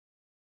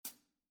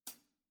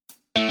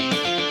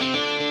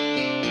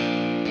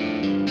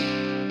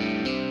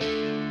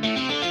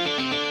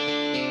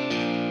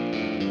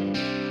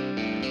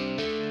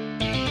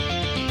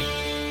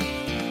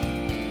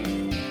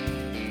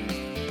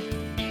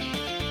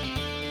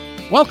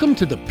Welcome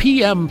to the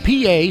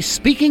PMPA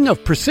Speaking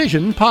of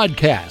Precision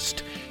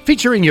podcast,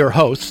 featuring your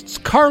hosts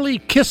Carly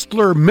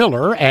Kistler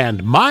Miller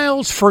and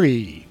Miles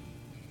Free.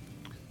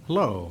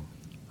 Hello,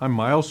 I'm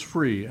Miles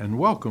Free, and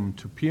welcome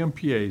to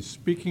PMPA's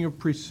Speaking of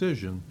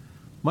Precision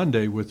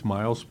Monday with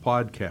Miles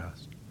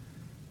podcast.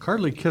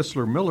 Carly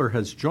Kistler Miller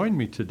has joined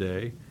me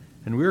today,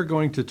 and we are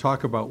going to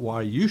talk about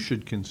why you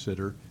should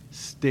consider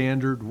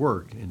standard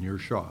work in your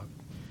shop.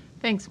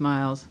 Thanks,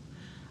 Miles.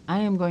 I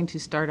am going to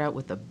start out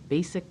with a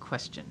basic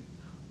question.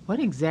 What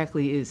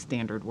exactly is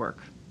standard work?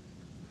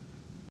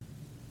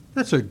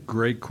 That's a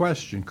great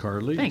question,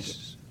 Carly. Thank you.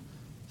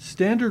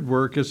 Standard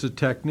work is a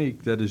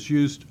technique that is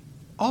used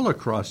all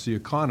across the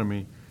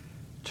economy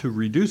to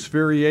reduce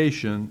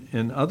variation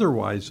in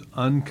otherwise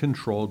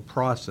uncontrolled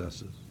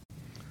processes.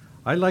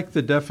 I like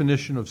the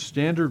definition of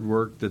standard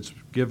work that's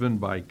given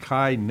by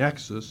Chi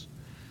Nexus.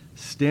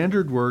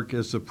 Standard work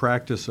is the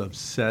practice of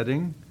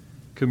setting,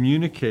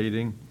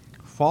 communicating,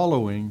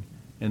 following,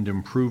 and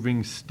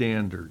improving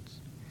standards.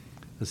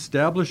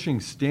 Establishing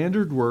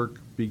standard work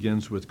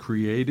begins with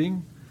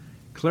creating,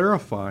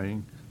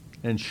 clarifying,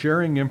 and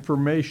sharing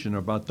information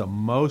about the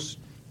most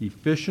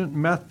efficient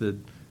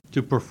method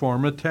to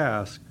perform a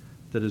task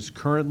that is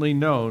currently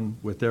known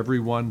with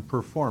everyone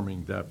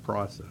performing that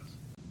process.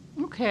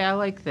 Okay, I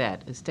like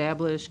that.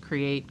 Establish,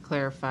 create,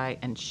 clarify,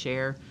 and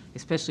share,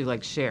 especially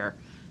like share,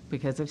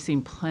 because I've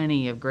seen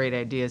plenty of great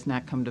ideas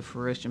not come to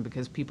fruition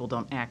because people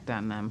don't act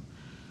on them,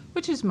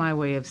 which is my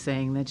way of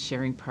saying that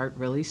sharing part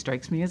really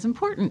strikes me as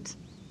important.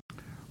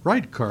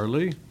 Right,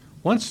 Carly.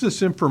 Once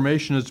this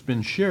information has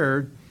been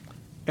shared,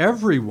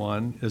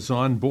 everyone is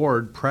on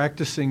board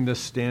practicing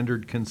this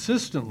standard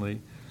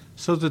consistently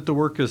so that the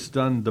work is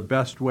done the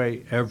best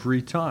way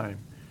every time.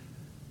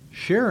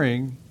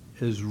 Sharing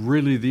is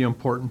really the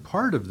important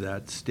part of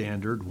that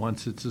standard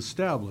once it's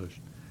established.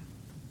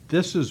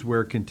 This is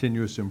where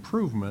continuous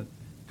improvement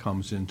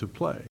comes into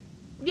play.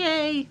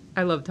 Yay!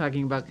 I love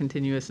talking about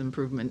continuous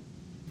improvement.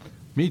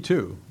 Me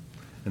too.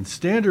 And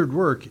standard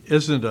work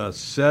isn't a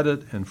set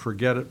it and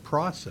forget it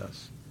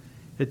process.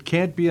 It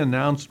can't be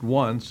announced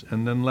once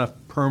and then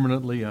left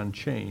permanently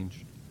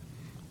unchanged.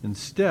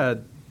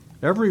 Instead,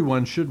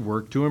 everyone should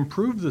work to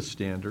improve the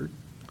standard,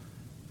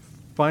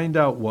 find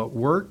out what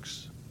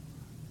works,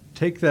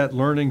 take that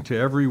learning to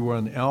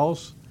everyone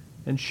else,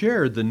 and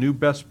share the new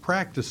best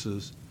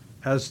practices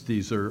as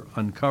these are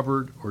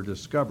uncovered or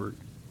discovered.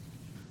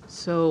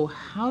 So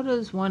how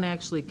does one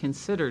actually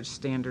consider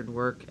standard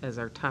work as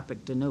our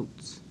topic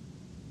denotes?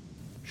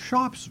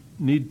 Shops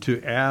need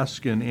to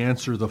ask and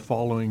answer the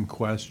following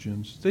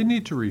questions. They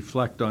need to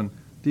reflect on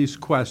these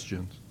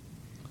questions.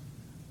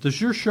 Does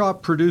your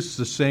shop produce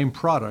the same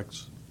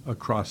products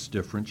across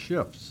different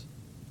shifts?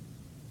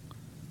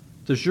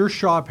 Does your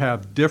shop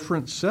have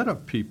different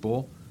setup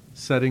people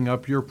setting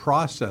up your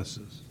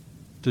processes?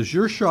 Does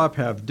your shop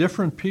have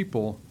different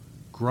people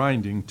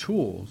grinding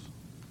tools?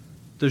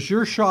 Does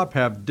your shop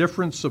have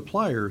different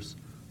suppliers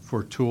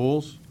for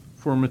tools,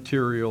 for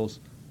materials,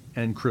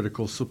 and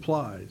critical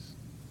supplies?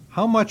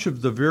 How much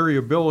of the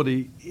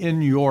variability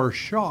in your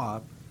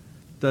shop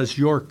does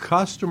your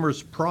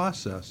customer's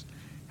process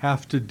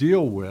have to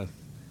deal with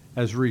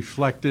as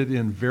reflected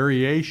in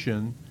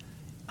variation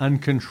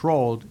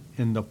uncontrolled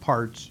in the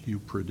parts you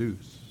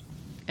produce?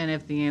 And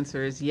if the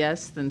answer is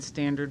yes, then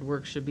standard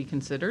work should be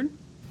considered?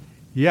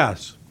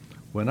 Yes.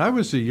 When I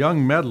was a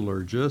young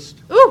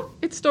metallurgist... Ooh,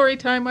 it's story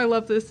time. I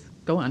love this.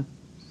 Go on.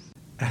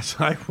 As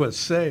I was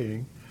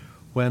saying,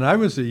 when I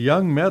was a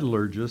young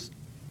metallurgist,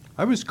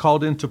 I was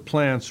called into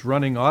plants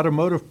running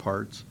automotive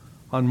parts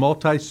on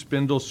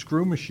multi-spindle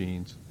screw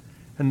machines,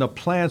 and the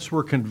plants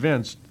were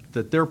convinced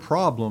that their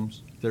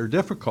problems, their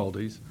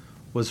difficulties,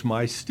 was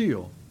my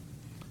steel.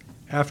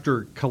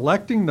 After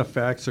collecting the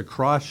facts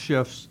across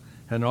shifts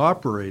and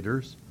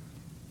operators,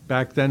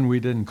 back then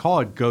we didn't call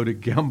it go to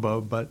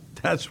Gemba, but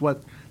that's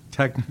what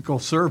technical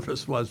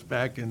service was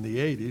back in the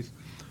 80s,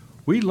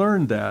 we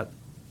learned that,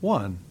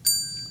 1,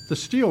 the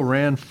steel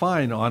ran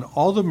fine on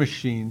all the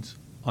machines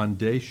on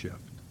day shift.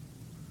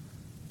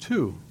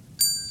 2,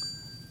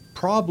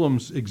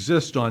 problems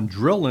exist on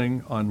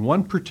drilling on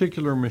one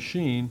particular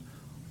machine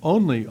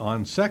only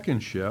on second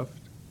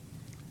shift.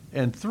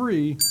 And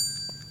 3,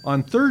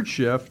 on third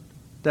shift,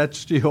 that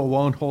steel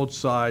won't hold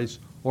size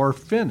or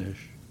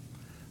finish.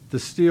 The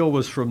steel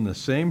was from the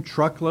same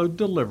truckload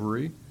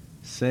delivery,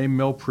 same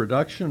mill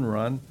production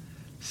run,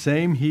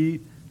 same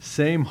heat,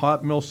 same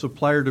hot mill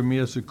supplier to me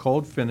as a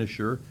cold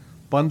finisher.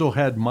 Bundle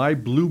had my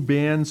blue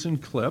bands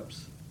and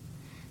clips.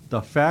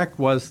 The fact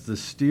was the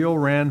steel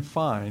ran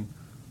fine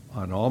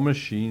on all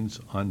machines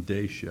on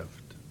day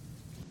shift.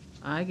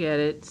 I get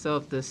it. So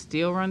if the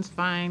steel runs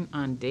fine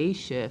on day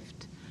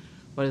shift,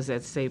 what does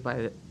that say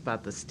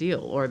about the steel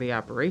or the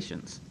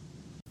operations?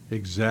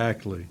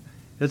 Exactly.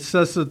 It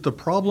says that the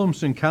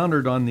problems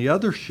encountered on the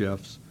other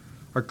shifts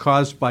are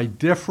caused by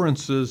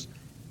differences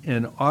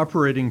in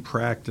operating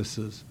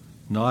practices,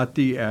 not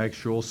the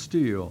actual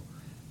steel.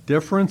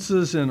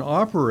 Differences in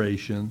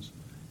operations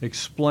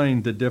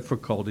explained the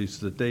difficulties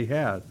that they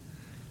had.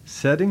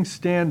 Setting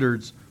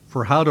standards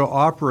for how to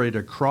operate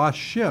across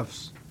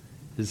shifts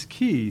is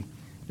key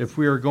if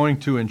we are going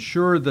to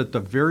ensure that the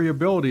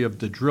variability of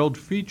the drilled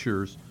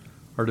features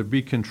are to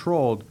be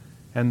controlled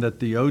and that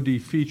the OD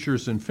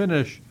features and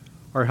finish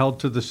are held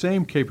to the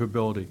same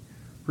capability,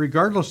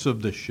 regardless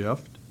of the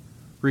shift,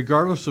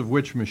 regardless of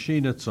which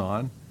machine it's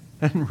on,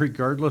 and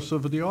regardless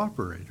of the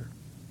operator.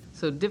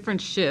 So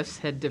different shifts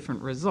had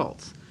different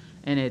results,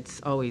 and it's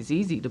always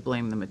easy to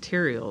blame the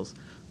materials,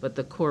 but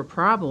the core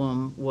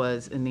problem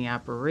was in the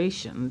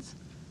operations.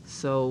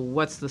 So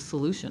what's the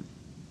solution?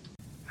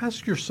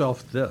 Ask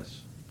yourself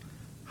this: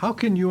 how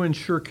can you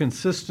ensure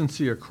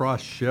consistency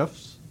across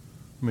shifts,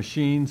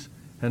 machines,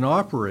 and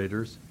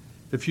operators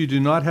if you do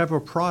not have a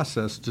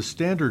process to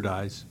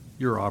standardize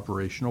your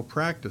operational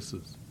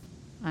practices?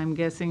 I'm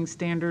guessing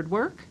standard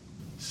work?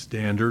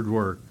 Standard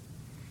work.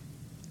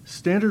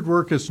 Standard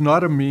work is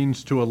not a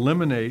means to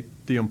eliminate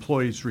the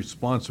employee's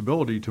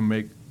responsibility to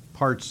make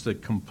parts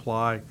that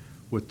comply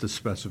with the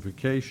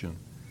specification.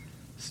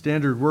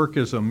 Standard work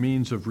is a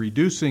means of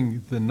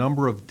reducing the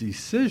number of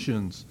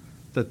decisions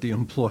that the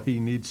employee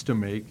needs to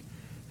make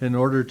in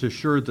order to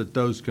ensure that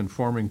those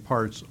conforming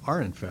parts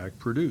are in fact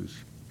produced.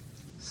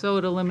 So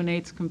it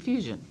eliminates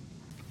confusion.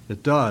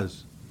 It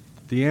does.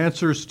 The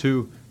answers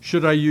to,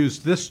 should I use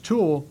this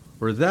tool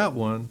or that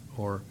one,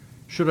 or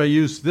should I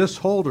use this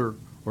holder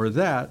or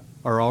that,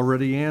 are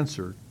already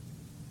answered.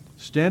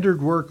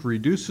 Standard work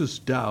reduces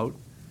doubt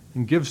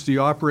and gives the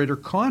operator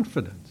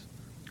confidence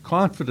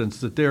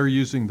that they are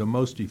using the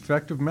most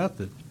effective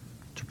method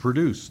to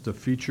produce the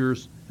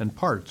features and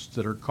parts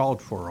that are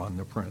called for on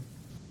the print.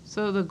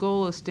 So the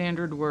goal of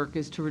standard work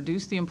is to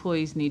reduce the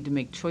employee's need to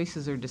make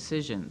choices or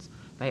decisions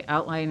by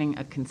outlining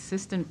a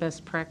consistent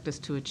best practice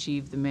to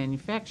achieve the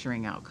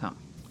manufacturing outcome.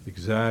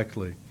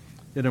 Exactly.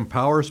 It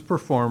empowers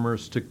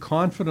performers to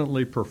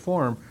confidently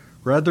perform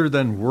rather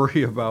than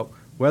worry about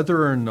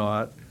whether or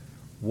not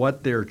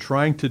what they're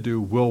trying to do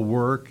will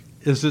work.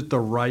 Is it the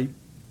right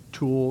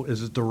tool?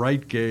 Is it the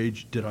right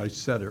gauge? Did I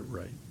set it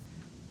right?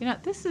 You know,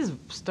 this is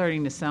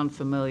starting to sound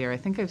familiar. I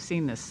think I've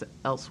seen this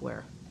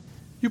elsewhere.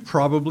 You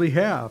probably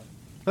have.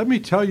 Let me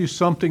tell you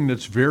something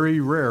that's very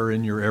rare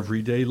in your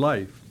everyday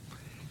life.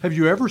 Have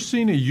you ever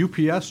seen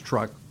a UPS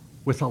truck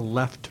with a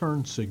left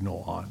turn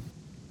signal on?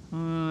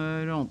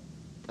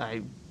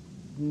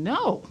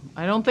 No,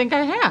 I don't think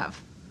I have.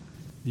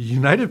 The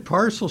United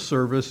Parcel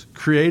Service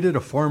created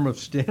a form of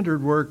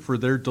standard work for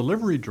their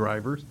delivery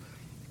drivers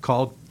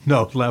called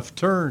no left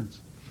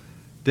turns.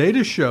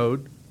 Data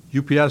showed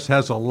UPS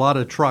has a lot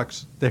of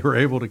trucks. They were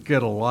able to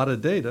get a lot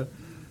of data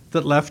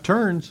that left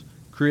turns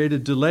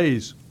created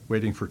delays,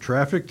 waiting for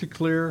traffic to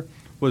clear,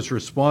 was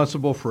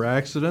responsible for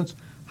accidents.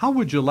 How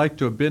would you like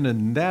to have been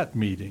in that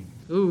meeting?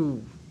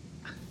 Ooh.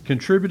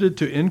 Contributed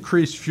to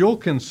increased fuel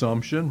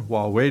consumption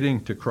while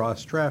waiting to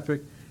cross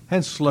traffic,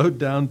 and slowed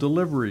down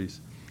deliveries.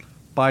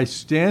 By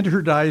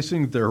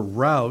standardizing their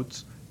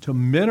routes to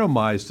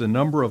minimize the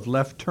number of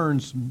left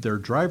turns their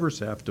drivers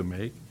have to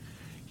make,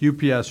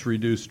 UPS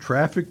reduced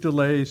traffic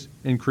delays,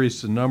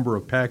 increased the number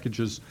of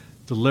packages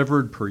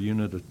delivered per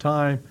unit of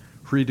time,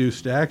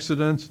 reduced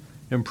accidents,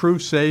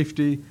 improved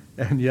safety,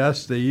 and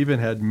yes, they even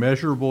had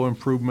measurable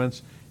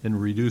improvements in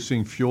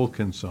reducing fuel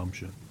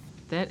consumption.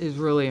 That is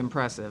really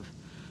impressive.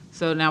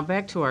 So now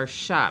back to our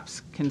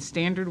shops. Can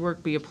standard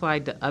work be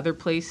applied to other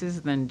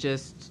places than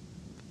just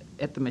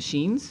at the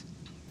machines?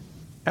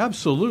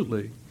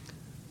 Absolutely.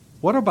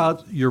 What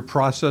about your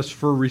process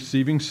for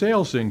receiving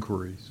sales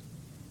inquiries?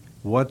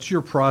 What's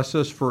your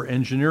process for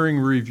engineering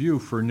review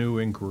for new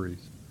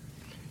inquiries?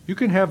 You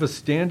can have a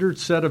standard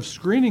set of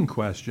screening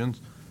questions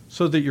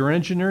so that your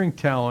engineering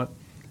talent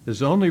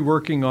is only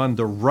working on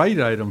the right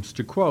items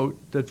to quote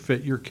that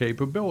fit your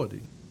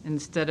capability.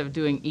 Instead of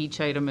doing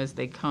each item as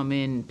they come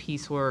in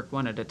piecework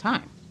one at a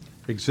time.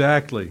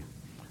 Exactly.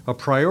 A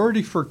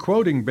priority for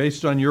quoting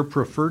based on your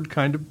preferred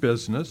kind of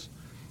business,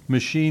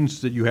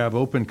 machines that you have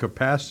open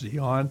capacity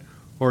on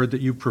or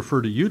that you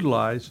prefer to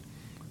utilize,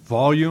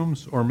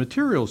 volumes or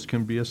materials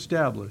can be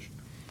established.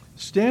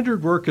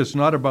 Standard work is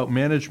not about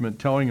management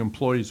telling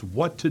employees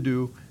what to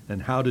do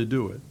and how to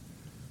do it.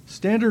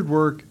 Standard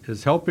work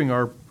is helping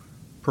our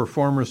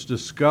performers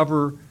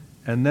discover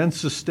and then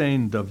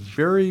sustain the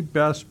very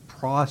best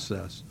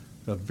process,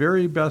 the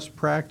very best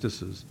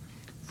practices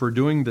for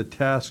doing the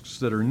tasks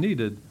that are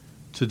needed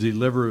to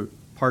deliver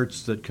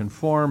parts that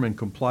conform and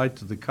comply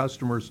to the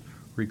customer's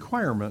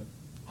requirement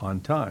on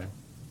time.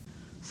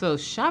 So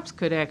shops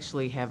could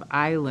actually have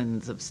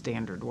islands of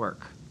standard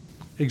work.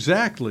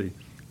 Exactly.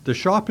 The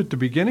shop at the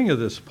beginning of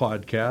this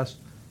podcast,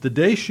 the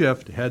day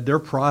shift, had their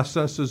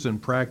processes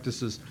and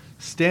practices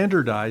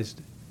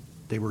standardized.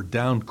 They were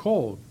down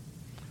cold.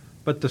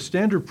 But the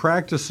standard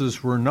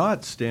practices were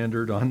not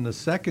standard on the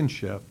second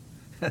shift.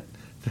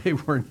 They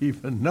weren't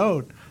even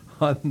known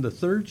on the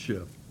third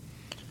shift.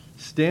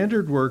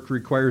 Standard work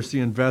requires the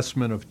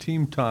investment of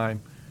team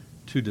time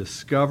to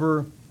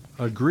discover,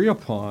 agree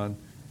upon,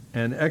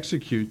 and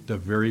execute the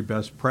very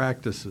best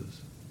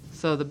practices.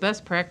 So the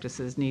best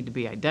practices need to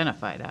be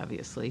identified,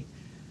 obviously.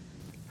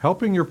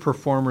 Helping your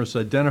performers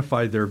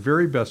identify their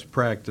very best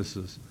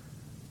practices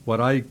what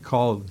I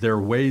call their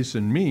ways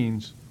and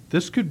means,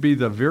 this could be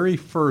the very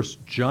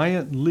first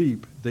giant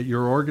leap that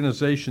your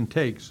organization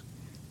takes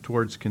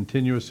towards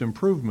continuous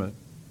improvement.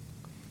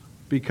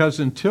 Because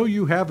until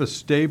you have a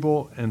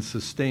stable and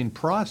sustained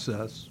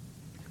process,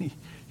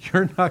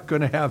 you're not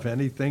going to have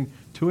anything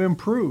to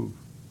improve.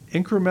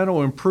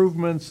 Incremental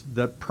improvements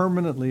that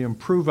permanently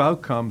improve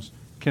outcomes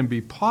can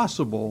be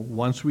possible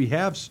once we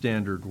have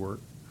standard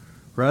work,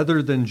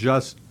 rather than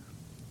just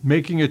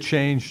making a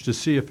change to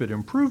see if it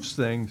improves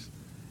things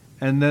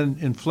and then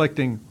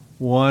inflicting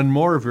one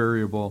more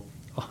variable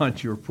on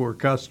your poor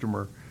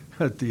customer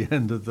at the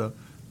end of the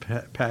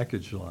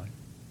package line.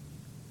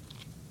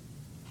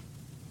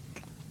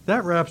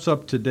 That wraps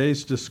up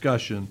today's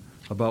discussion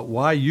about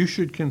why you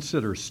should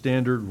consider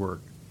standard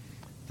work.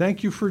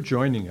 Thank you for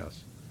joining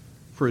us.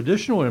 For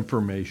additional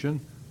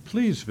information,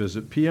 please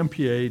visit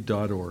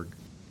pmpa.org.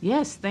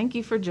 Yes, thank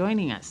you for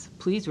joining us.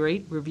 Please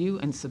rate, review,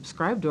 and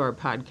subscribe to our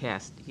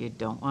podcast. You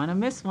don't want to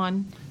miss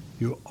one.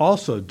 You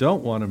also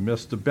don't want to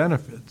miss the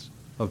benefits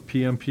of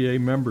PMPA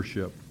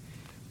membership.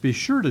 Be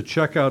sure to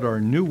check out our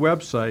new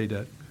website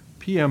at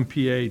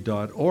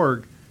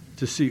pmpa.org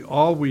to see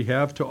all we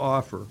have to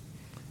offer.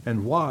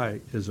 And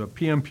why is a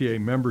PMPA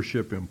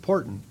membership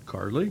important,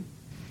 Carly?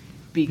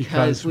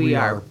 Because we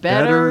are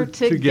better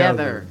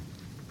together.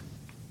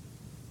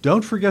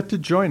 Don't forget to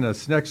join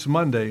us next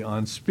Monday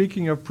on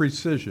Speaking of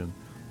Precision,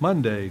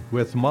 Monday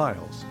with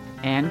Miles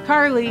And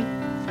Carly.